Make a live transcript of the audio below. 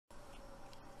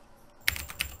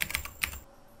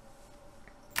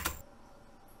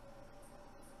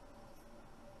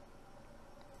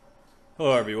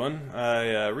Hello everyone.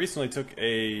 I recently took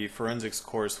a forensics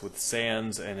course with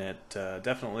SANS and it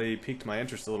definitely piqued my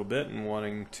interest a little bit in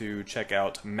wanting to check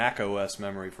out macOS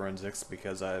memory forensics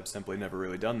because I've simply never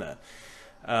really done that.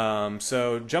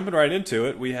 So jumping right into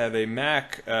it, we have a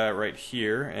Mac right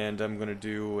here, and I'm going to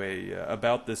do a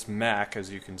about this Mac.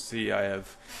 As you can see, I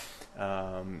have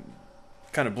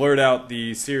kind of blurred out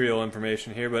the serial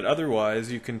information here, but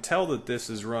otherwise you can tell that this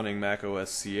is running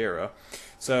macOS Sierra.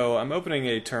 So I'm opening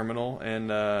a terminal,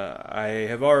 and I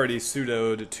have already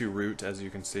sudoed to root, as you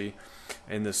can see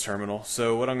in this terminal.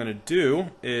 So what I'm going to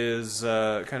do is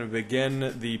kind of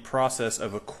begin the process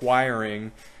of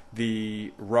acquiring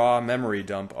the raw memory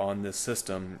dump on this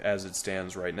system as it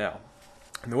stands right now.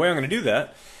 And the way I'm going to do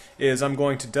that is I'm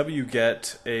going to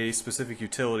wget a specific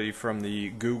utility from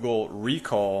the Google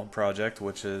Recall project,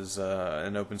 which is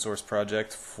an open source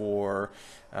project for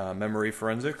memory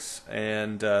forensics,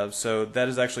 and so that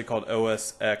is actually called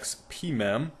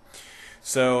OSXPmem.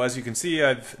 So as you can see,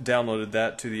 I've downloaded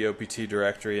that to the OPT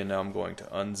directory, and now I'm going to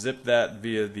unzip that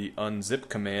via the unzip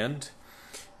command.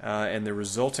 And the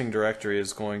resulting directory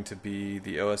is going to be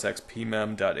the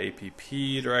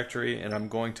osxpmem.app directory, and I'm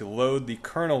going to load the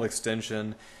kernel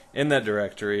extension in that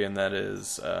directory, and that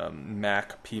is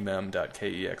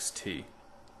macpmem.kext.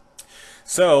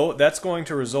 So that's going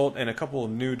to result in a couple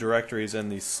of new directories in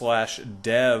the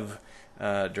 /dev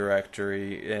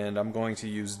directory, and I'm going to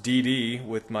use dd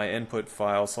with my input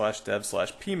file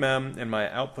 /dev/pmem, and my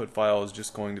output file is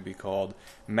just going to be called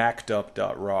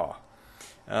macdump.raw.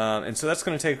 And so that's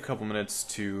going to take a couple minutes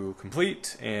to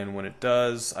complete, and when it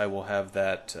does, I will have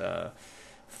that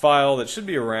file that should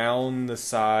be around the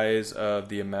size of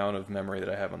the amount of memory that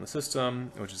I have on the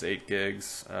system, which is 8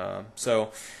 gigs.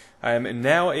 So I am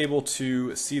now able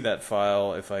to see that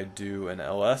file if I do an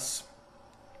ls,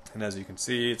 and as you can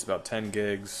see, it's about 10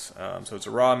 gigs. So it's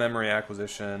a raw memory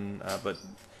acquisition, but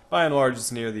by and large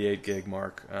it's near the 8 gig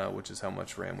mark, which is how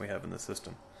much RAM we have in the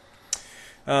system.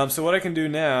 So what I can do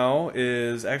now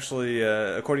is actually,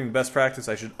 according to best practice,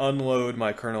 I should unload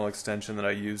my kernel extension that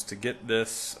I used to get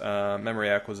this memory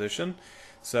acquisition.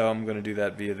 So I'm going to do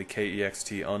that via the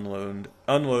kext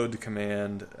unload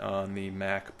command on the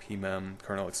macpmem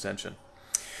kernel extension.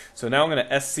 So now I'm going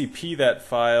to scp that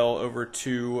file over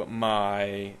to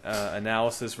my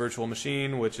analysis virtual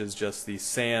machine, which is just the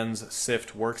SANS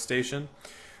SIFT workstation.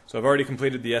 So I've already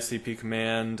completed the scp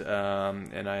command,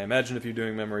 and I imagine if you're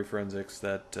doing memory forensics,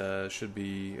 that should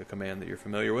be a command that you're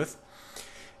familiar with.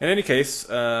 In any case,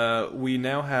 we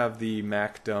now have the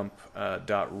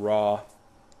macdump.raw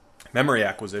memory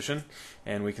acquisition,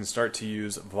 and we can start to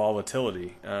use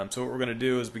volatility. So what we're going to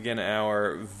do is begin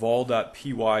our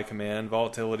vol.py command.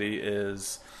 Volatility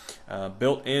is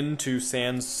built into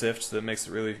SANS SIFT, so that makes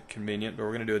it really convenient, but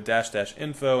we're going to do a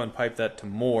 --info and pipe that to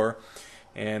more.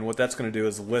 And what that's going to do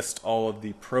is list all of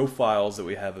the profiles that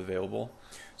we have available.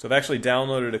 So I've actually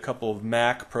downloaded a couple of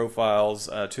Mac profiles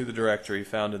to the directory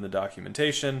found in the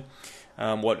documentation.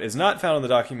 What is not found in the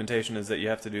documentation is that you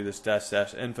have to do this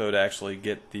 --info to actually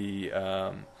get the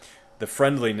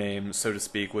friendly name, so to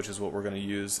speak, which is what we're going to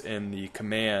use in the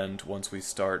command once we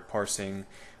start parsing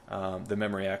the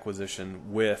memory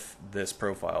acquisition with this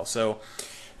profile. So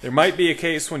there might be a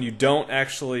case when you don't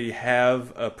actually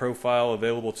have a profile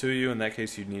available to you. In that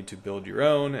case, you'd need to build your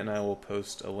own, and I will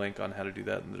post a link on how to do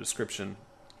that in the description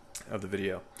of the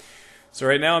video. So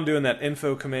right now I'm doing that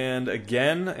info command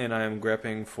again, and I'm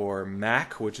grepping for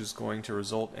Mac, which is going to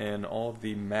result in all of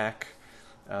the Mac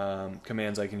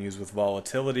commands I can use with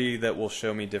volatility that will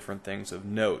show me different things of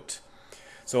note.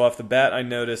 So off the bat, I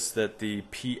noticed that the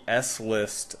PS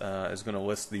list is going to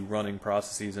list the running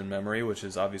processes in memory, which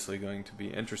is obviously going to be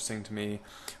interesting to me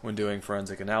when doing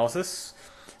forensic analysis.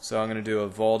 So I'm going to do a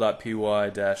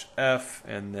vol.py-f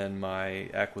and then my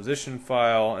acquisition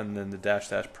file and then the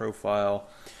 --profile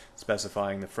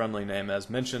specifying the friendly name as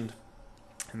mentioned,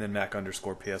 and then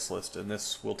mac_ps list. And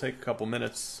this will take a couple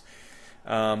minutes.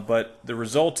 But the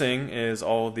resulting is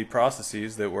all of the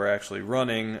processes that were actually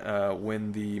running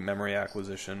when the memory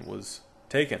acquisition was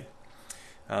taken.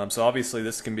 So obviously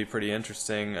this can be pretty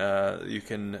interesting. You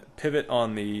can pivot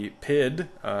on the PID,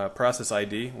 process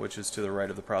ID, which is to the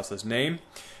right of the process name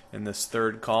in this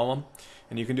third column.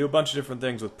 And you can do a bunch of different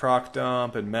things with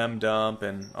procdump and memdump,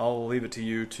 and I'll leave it to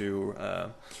you to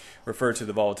refer to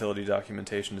the volatility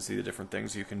documentation to see the different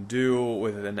things you can do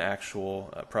with an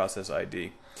actual process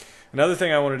ID. Another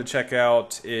thing I wanted to check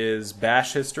out is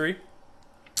bash history.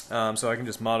 So I can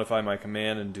just modify my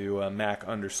command and do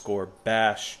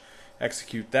mac_bash,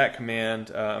 execute that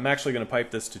command. I'm actually going to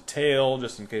pipe this to tail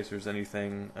just in case there's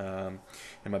anything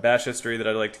in my bash history that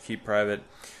I'd like to keep private.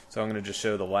 So I'm going to just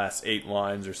show the last 8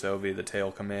 lines or so via the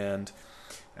tail command.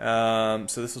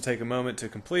 So this will take a moment to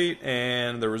complete,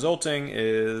 and the resulting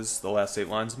is the last 8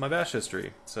 lines of my bash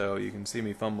history. So you can see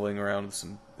me fumbling around with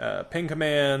some ping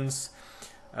commands,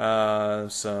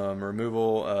 some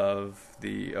removal of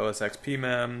the OS X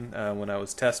pmem when I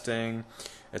was testing,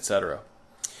 etc.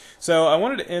 So I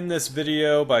wanted to end this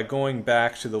video by going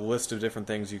back to the list of different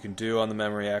things you can do on the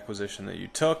memory acquisition that you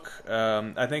took.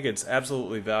 I think it's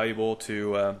absolutely valuable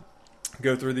to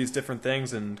go through these different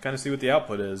things and kind of see what the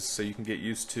output is, so you can get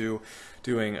used to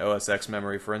doing OS X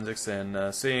memory forensics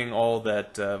and seeing all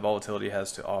that Volatility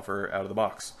has to offer out of the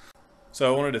box.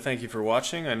 So I wanted to thank you for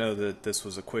watching. I know that this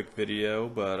was a quick video,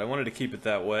 but I wanted to keep it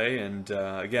that way. And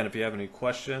again, if you have any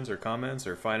questions or comments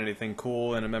or find anything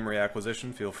cool in a memory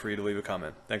acquisition, feel free to leave a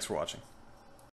comment. Thanks for watching.